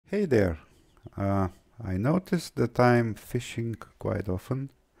Hey there. I noticed that I'm fishing quite often,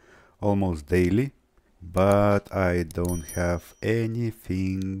 almost daily, but I don't have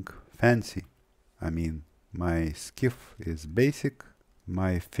anything fancy. I mean, my skiff is basic.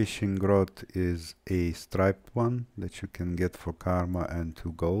 My fishing rod is a striped one that you can get for karma and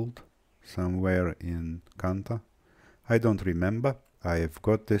 2 gold somewhere in Kanta. I don't remember. I've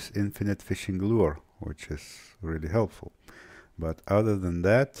got this infinite fishing lure, which is really helpful. But other than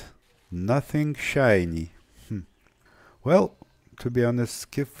that, nothing shiny. Well, to be honest,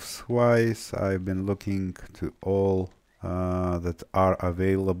 skiffs wise, I've been looking to all that are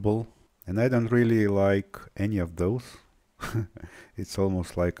available, and I don't really like any of those. It's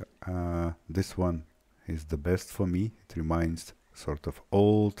almost like this one is the best for me. It reminds sort of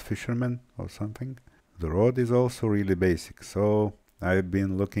old fishermen or something. The rod is also really basic, so I've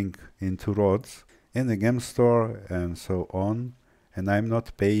been looking into rods in the game store and so on, and I'm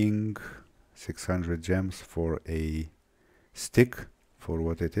not paying 600 gems for a stick for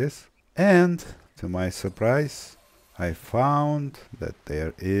what it is. And to my surprise, I found that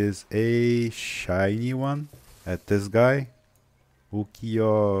there is a shiny one at this guy,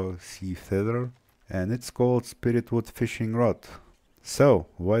 Ukiyo Sea Feather, and it's called Spiritwood Fishing Rod. So,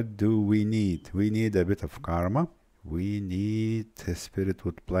 what do we need? We need a bit of karma. We need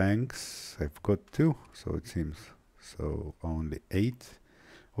Spiritwood planks. I've got 2, so it seems. So, only 8.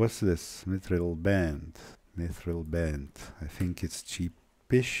 What's this? Mithril band. Mithril band. I think it's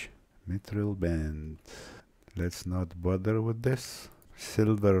cheapish. Mithril band. Let's not bother with this.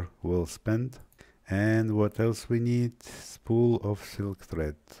 Silver we'll spend. And what else we need? Spool of silk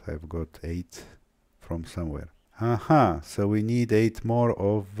thread. I've got 8 from somewhere. Aha, so we need 8 more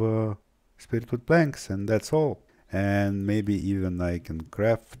of Spiritwood planks, and that's all. And maybe even I can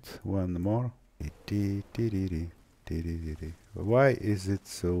craft one more. Why is it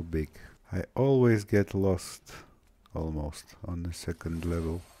so big? I always get lost, almost, on the second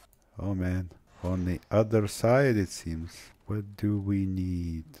level. Oh man, on the other side it seems. What do we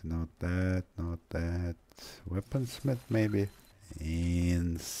need? Not that, not that. Weaponsmith maybe?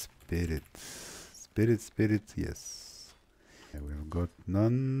 And spirit. Spirit, yes. We've got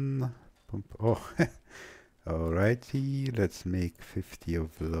none. Oh, alrighty, let's make 50 of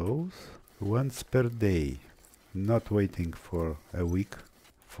those. Once per day. Not waiting for a week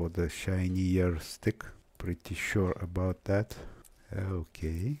for the shinier stick. Pretty sure about that.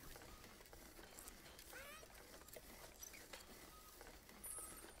 Okay.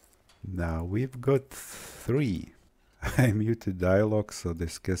 Now we've got 3. I muted dialogue so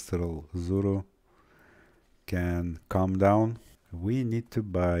this Kestrel Zuru can calm down. We need to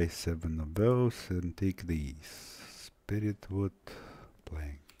buy 7 of those and take these. Spiritwood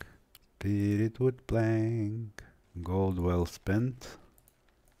plank. Spiritwood plank. Gold well spent.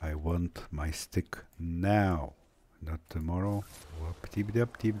 I want my stick now, not tomorrow.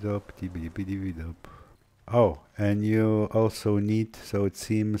 Oh, and you also need, so it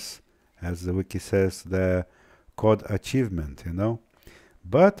seems, as the wiki says, the cod achievement, you know.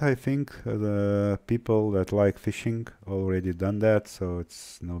 But I think the people that like fishing already done that, so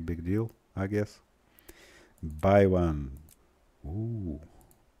it's no big deal, I guess. Buy one. Ooh.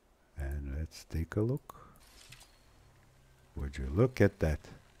 And let's take a look. Would you look at that?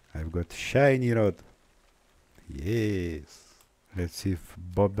 I've got shiny rod. Yes. Let's see if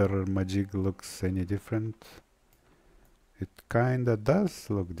Bobber Magic looks any different. It kinda does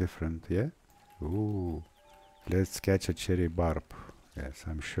look different, yeah? Ooh. Let's catch a cherry barb. Yes,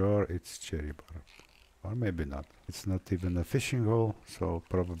 I'm sure it's cherry barb. Or maybe not. It's not even a fishing hole, so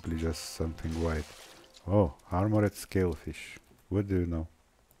probably just something white. Oh, armored scalefish. What do you know?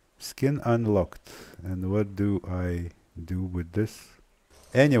 Skin unlocked. And what do I do with this?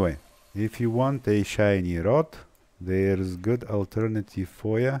 Anyway, if you want a shiny rod, there's good alternative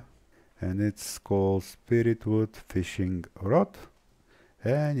for you, and it's called Spiritwood Fishing Rod,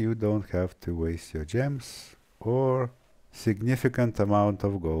 and you don't have to waste your gems or significant amount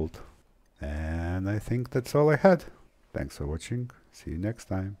of gold. And I think that's all I had. Thanks for watching. See you next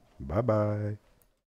time. Bye bye.